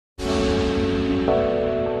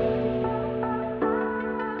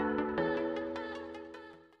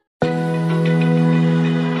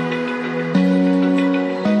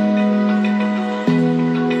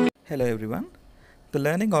The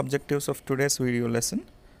learning objectives of today's video lesson: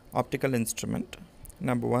 optical instrument.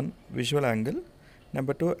 Number 1, visual angle.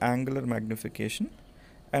 Number 2, angular magnification.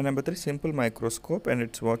 And number 3, simple microscope and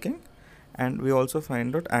its working. And we also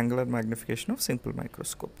find out angular magnification of simple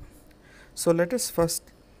microscope. So let us first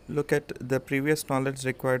look at the previous knowledge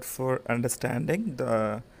required for understanding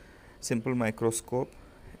the simple microscope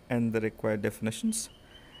and the required definitions.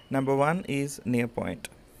 Number 1 is near point.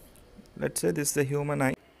 Let's say this is the human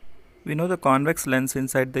eye. We know the convex lens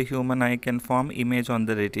inside the human eye can form image on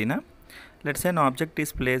the retina. Let's say an object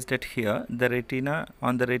is placed at here, the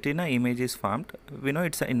retina image is formed. We know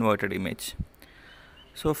it's an inverted image.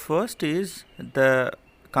 So first is the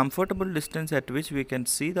comfortable distance at which we can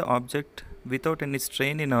see the object without any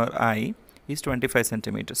strain in our eye is 25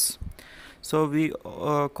 centimeters. So we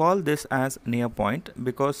call this as near point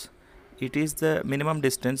because it is the minimum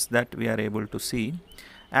distance that we are able to see.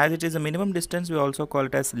 As it is a minimum distance, we also call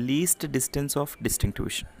it as least distance of distinct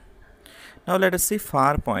vision. Now let us see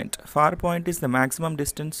far point. Far point is the maximum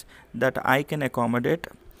distance that eye can accommodate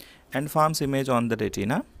and forms image on the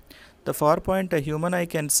retina. The far point a human eye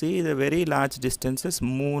can see the very large distances,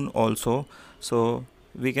 moon also. So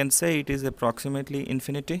we can say it is approximately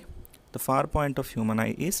infinity. The far point of human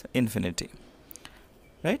eye is infinity.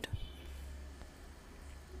 Right?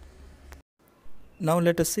 Now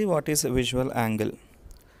let us see what is a visual angle.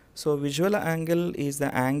 So visual angle is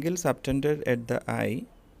the angle subtended at the eye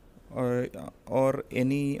or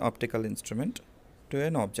any optical instrument to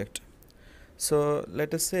an object. So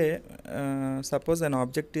let us say suppose an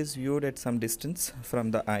object is viewed at some distance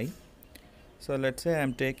from the eye. So let's say I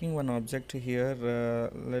am taking one object here.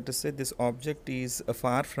 Let us say this object is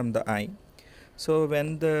far from the eye. So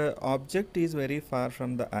when the object is very far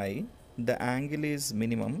from the eye, the angle is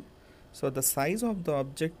minimum. So the size of the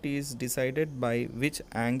object is decided by which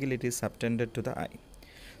angle it is subtended to the eye.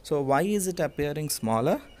 So why is it appearing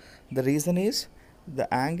smaller? The reason is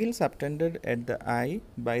the angle subtended at the eye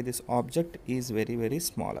by this object is very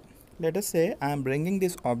smaller. Let us say I am bringing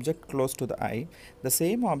this object close to the eye. The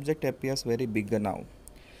same object appears very bigger now.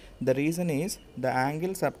 The reason is the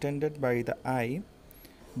angle subtended by the eye,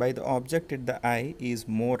 by the object at the eye, is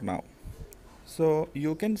more now. So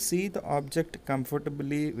you can see the object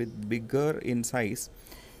comfortably with bigger in size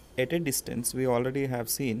at a distance. We already have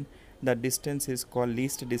seen that distance is called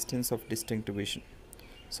least distance of distinct vision.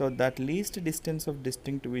 So that least distance of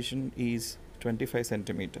distinct vision is 25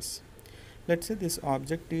 centimeters. Let's say this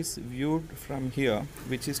object is viewed from here,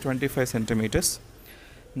 which is 25 centimeters.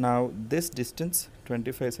 Now this distance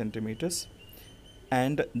 25 centimeters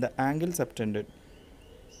and the angle subtended.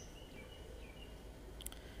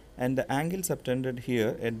 And the angle subtended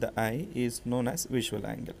here at the eye is known as visual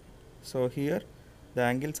angle. So here the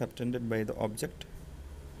angle subtended by the object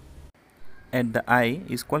at the eye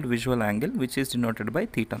is called visual angle, which is denoted by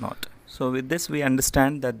theta naught. So with this we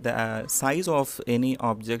understand that the size of any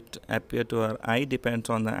object appear to our eye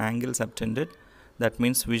depends on the angle subtended. That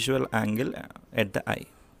means visual angle at the eye.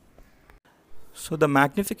 So the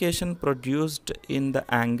magnification produced in the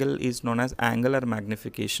angle is known as angular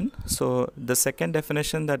magnification. So the second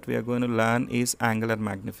definition that we are going to learn is angular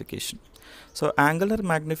magnification. So angular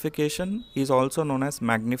magnification is also known as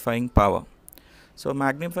magnifying power. So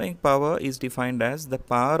magnifying power is defined as the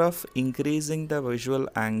power of increasing the visual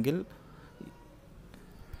angle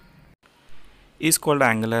is called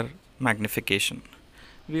angular magnification.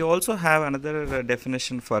 We also have another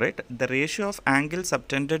definition for it. The ratio of angle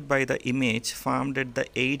subtended by the image formed at the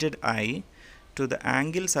aided eye to the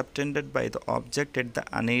angle subtended by the object at the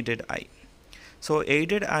unaided eye. So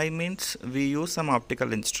aided eye means we use some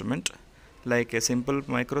optical instrument like a simple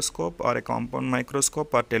microscope or a compound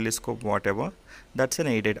microscope or telescope, whatever. That's an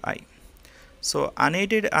aided eye. So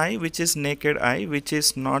unaided eye, which is naked eye, which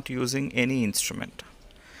is not using any instrument.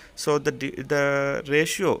 So the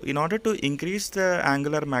ratio, in order to increase the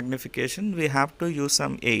angular magnification, we have to use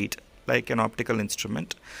some aid like an optical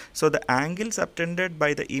instrument. So the angle subtended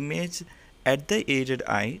by the image at the aided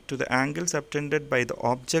eye to the angle subtended by the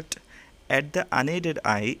object at the unaided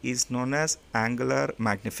eye is known as angular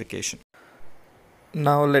magnification.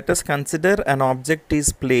 Now let us consider an object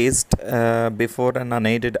is placed before an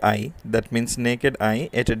unaided eye, that means naked eye,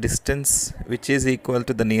 at a distance which is equal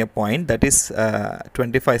to the near point, that is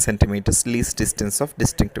 25 centimeters, least distance of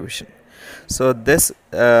distinct vision. So this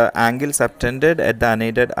angle subtended at the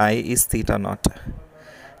unaided eye is theta naught.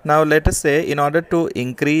 Now let us say in order to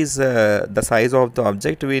increase the size of the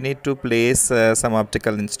object, we need to place some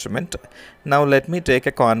optical instrument. Now let me take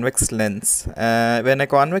a convex lens. When a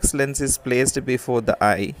convex lens is placed before the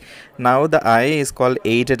eye, now the eye is called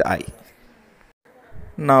aided eye.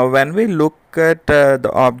 Now when we look at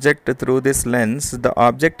the object through this lens, the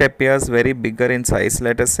object appears very bigger in size.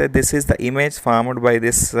 Let us say this is the image formed by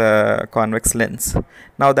this convex lens.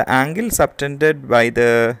 Now the angle subtended by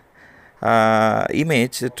the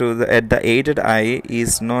image to at the aided eye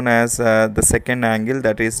is known as the second angle,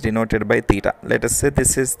 that is denoted by theta. Let us say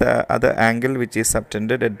this is the other angle which is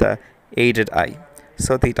subtended at the aided eye,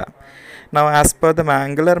 so theta. Now as per the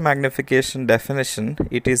angular magnification definition,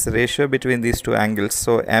 it is ratio between these two angles,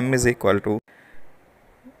 so m is equal to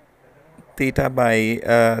theta by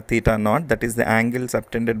theta naught, that is the angle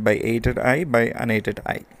subtended by aided eye by unaided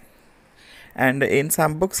eye. And in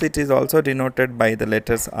some books it is also denoted by the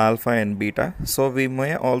letters alpha and beta, so we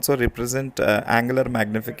may also represent angular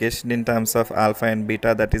magnification in terms of alpha and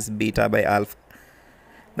beta, that is beta by alpha,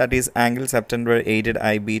 that is angle subtended by aided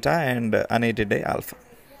eye beta and unaided eye alpha.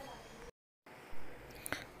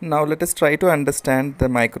 Now let us try to understand the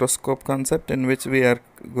microscope concept, in which we are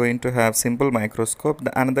going to have simple microscope.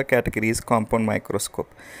 The another category is compound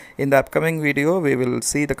microscope. In the upcoming video we will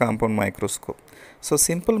see the compound microscope. So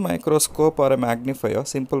simple microscope or a magnifier,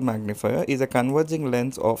 simple magnifier, is a converging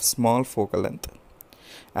lens of small focal length.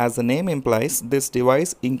 As the name implies, this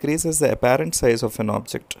device increases the apparent size of an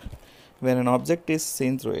object when an object is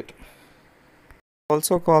seen through it. We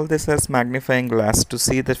also call this as magnifying glass to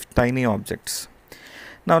see the tiny objects.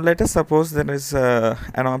 Now let us suppose there is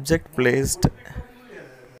an object placed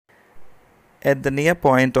at the near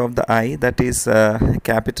point of the eye, that is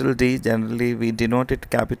capital D, generally we denote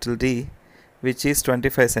it capital D, which is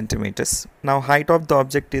 25 centimeters. Now height of the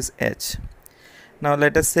object is h. Now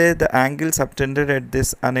let us say the angle subtended at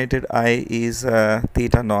this unaided eye is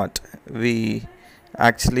theta naught. We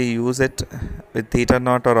actually use it with theta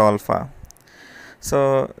naught or alpha.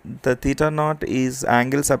 So the theta naught is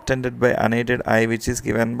angle subtended by unaided eye, which is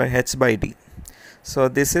given by h by d. So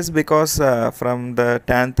this is because from the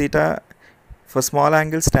tan theta, for small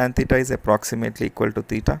angles tan theta is approximately equal to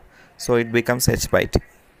theta, so it becomes h by d.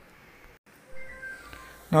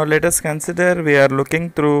 Now let us consider we are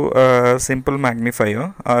looking through a simple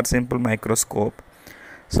magnifier or simple microscope.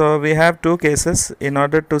 So we have two cases. In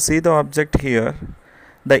order to see the object here,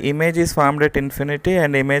 the image is formed at infinity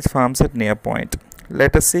and image forms at near point.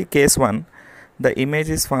 Let us see case 1. The image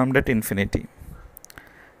is formed at infinity,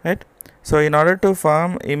 right? So in order to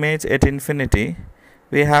form image at infinity,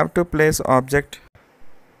 we have to place object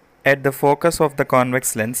at the focus of the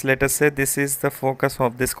convex lens. Let us say this is the focus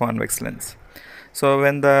of this convex lens. So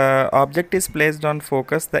when the object is placed on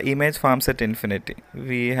focus, the image forms at infinity.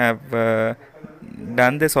 We have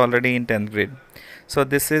done this already in 10th grade. So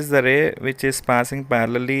this is the ray which is passing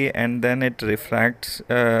parallelly, and then it refracts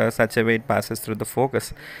such a way it passes through the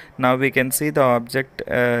focus. Now we can see the object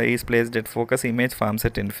is placed at focus, image forms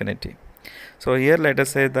at infinity. So here let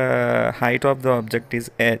us say the height of the object is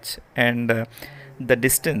h, and the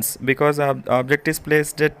distance, because the object is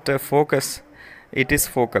placed at focus, it is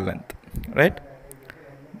focal length, right?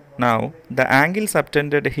 Now the angle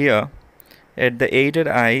subtended here at the aided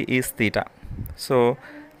eye is theta. So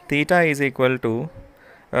theta is equal to,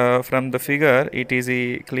 from the figure it is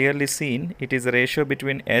clearly seen, it is a ratio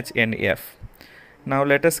between h and f. Now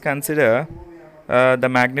let us consider the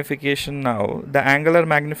magnification now. The angular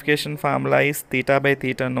magnification formula is theta by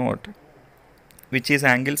theta naught, which is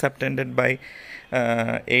angle subtended by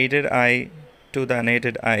aided eye to the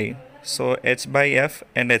unaided eye. So h by f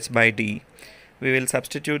and h by d. We will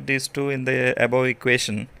substitute these two in the above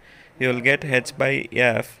equation. You will get h by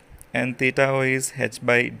f and theta is h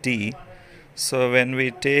by d. So when we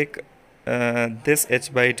take this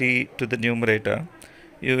h by d to the numerator,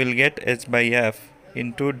 you will get h by f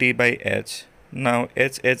into d by h. Now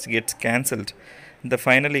h gets cancelled. The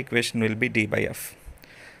final equation will be d by f.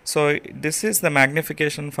 So this is the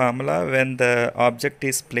magnification formula when the object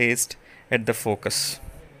is placed at the focus.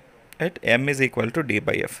 Right? M is equal to d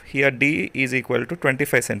by f. Here d is equal to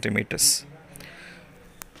 25 centimeters.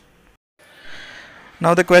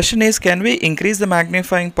 Now the question is, can we increase the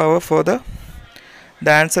magnifying power further? The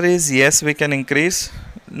answer is yes, we can increase.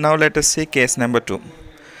 Now let us see case number 2.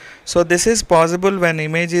 So this is possible when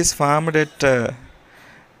image is formed at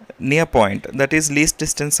near point, that is least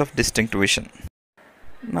distance of distinct vision.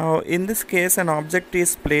 Now in this case an object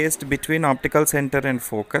is placed between optical center and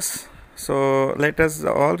focus. So let us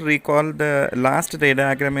all recall the last ray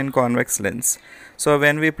diagram in convex lens. So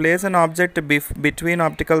when we place an object between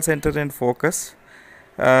optical center and focus,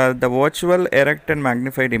 the virtual, erect and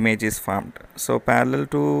magnified image is formed. So parallel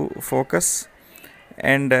to focus,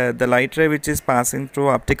 and the light ray which is passing through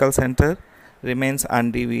optical center remains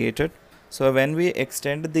undeviated. So when we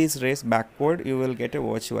extend these rays backward, you will get a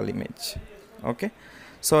virtual image. Okay.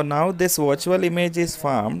 So now this virtual image is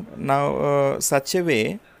formed. Now such a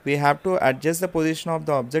way we have to adjust the position of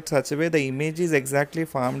the object such a way the image is exactly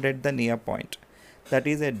formed at the near point, that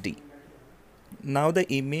is at D. Now the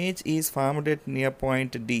image is formed at near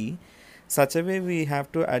point D. Such a way we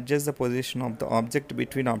have to adjust the position of the object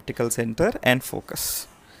between optical center and focus.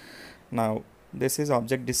 Now this is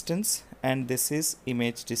object distance and this is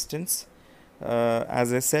image distance.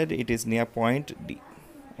 As I said, it is near point D.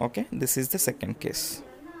 Okay, this is the second case.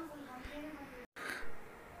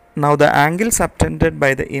 Now the angle subtended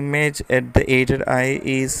by the image at the aided eye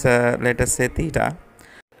is let us say theta.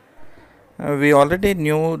 We already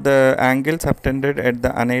knew the angle subtended at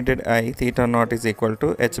the unaided eye, theta naught is equal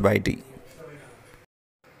to h by d.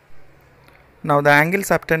 Now the angle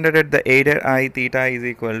subtended at the aided eye, theta is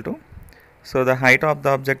equal to, so the height of the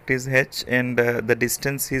object is h and the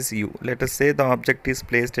distance is u. Let us say the object is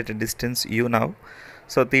placed at a distance u now,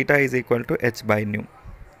 so theta is equal to h by nu,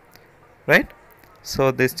 right?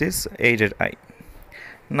 So this is aided eye.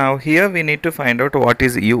 Now here we need to find out what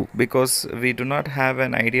is u, because we do not have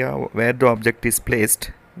an idea where the object is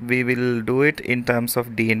placed. We will do it in terms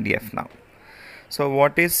of d and f now. So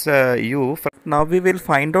what is u? Now we will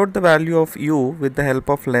find out the value of u with the help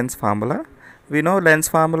of lens formula. We know lens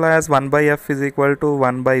formula as 1 by f is equal to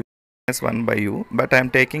 1 by v minus 1 by u, but I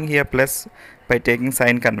am taking here plus by taking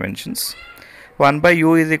sign conventions. 1 by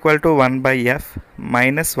u is equal to 1 by f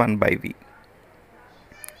minus 1 by v,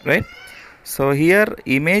 right? So here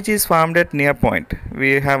image is formed at near point.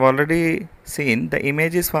 We have already seen the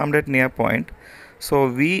image is formed at near point. So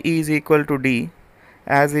v is equal to d,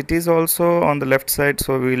 as it is also on the left side,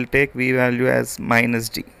 so we will take v value as minus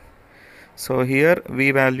d. So here v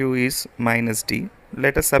value is minus d.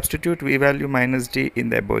 Let us substitute v value minus d in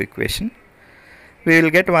the above equation. We will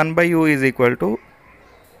get 1 by u is equal to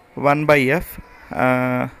 1 by f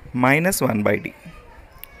minus 1 by d,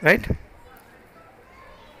 right?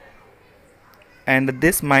 And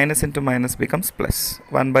this minus into minus becomes plus,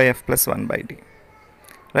 1 by f plus 1 by d,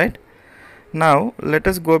 right? Now let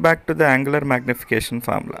us go back to the angular magnification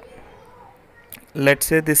formula. Let's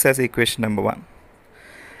say this as equation number 1.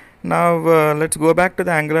 Now let's go back to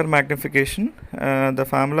the angular magnification. The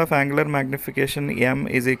formula of angular magnification, m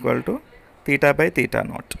is equal to theta by theta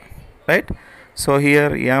naught, right? So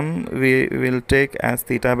here m we will take as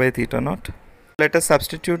theta by theta naught. Let us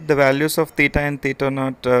substitute the values of theta and theta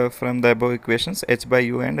naught from the above equations, h by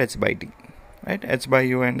u and h by d, right? H by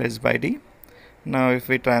u and h by d. Now if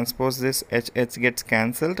we transpose this, h gets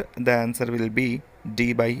cancelled, the answer will be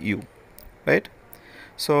d by u, right?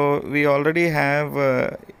 So we already have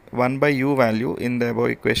 1 by u value in the above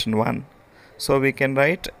equation 1, so we can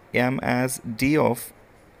write m as d of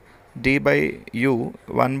d by u.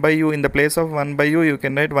 1 by u, in the place of 1 by u you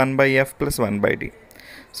can write 1 by f plus 1 by d.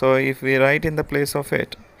 So if we write in the place of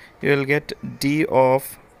it, you will get d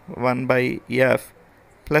of 1 by f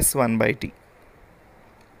plus 1 by d,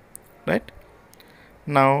 right?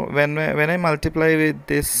 Now when I multiply with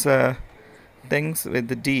this things with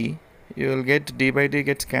the d, you will get d by d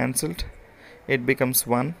gets cancelled, it becomes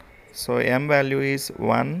 1. So m value is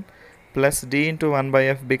 1 plus d into 1 by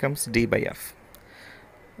f becomes d by f.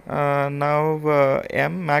 Now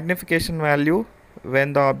m magnification value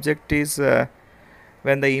when the object is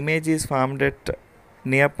when the image is formed at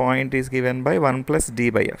near point is given by 1 plus d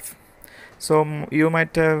by f. So you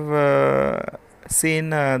might have seen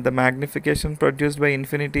the magnification produced by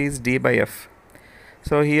infinity is d by f.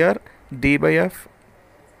 So here d by f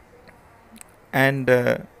and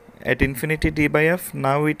at infinity d by f,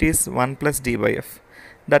 now it is 1 plus d by f.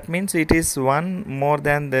 That means it is 1 more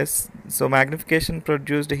than this. So magnification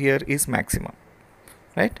produced here is maximum,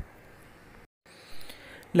 right?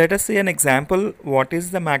 Let us see an example. What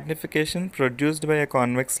is the magnification produced by a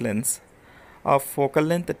convex lens of focal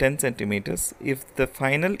length 10 centimeters if the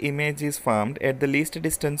final image is formed at the least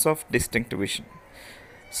distance of distinct vision?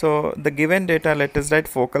 So the given data, let us write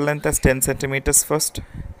focal length as 10 centimeters first.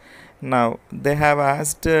 Now they have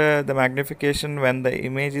asked the magnification when the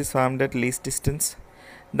image is formed at least distance.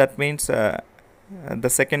 That means the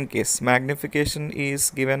second case, magnification is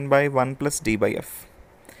given by 1 plus d by f.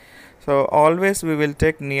 So always we will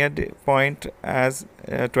take near point as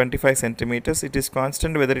 25 centimeters. It is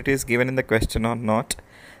constant whether it is given in the question or not.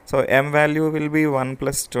 So m value will be 1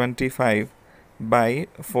 plus 25 by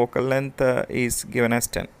focal length is given as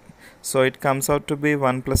 10. So it comes out to be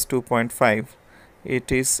 1 plus 2.5.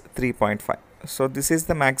 It is 3.5. So this is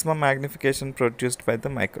the maximum magnification produced by the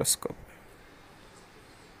microscope.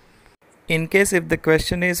 In case if the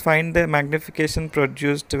question is find the magnification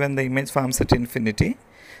produced when the image forms at infinity,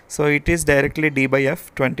 so it is directly d by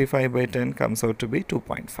f, 25 by 10 comes out to be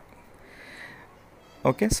 2.5.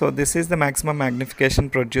 Okay, so this is the maximum magnification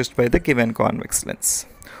produced by the given convex lens.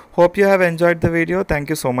 Hope you have enjoyed the video. Thank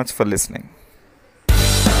you so much for listening.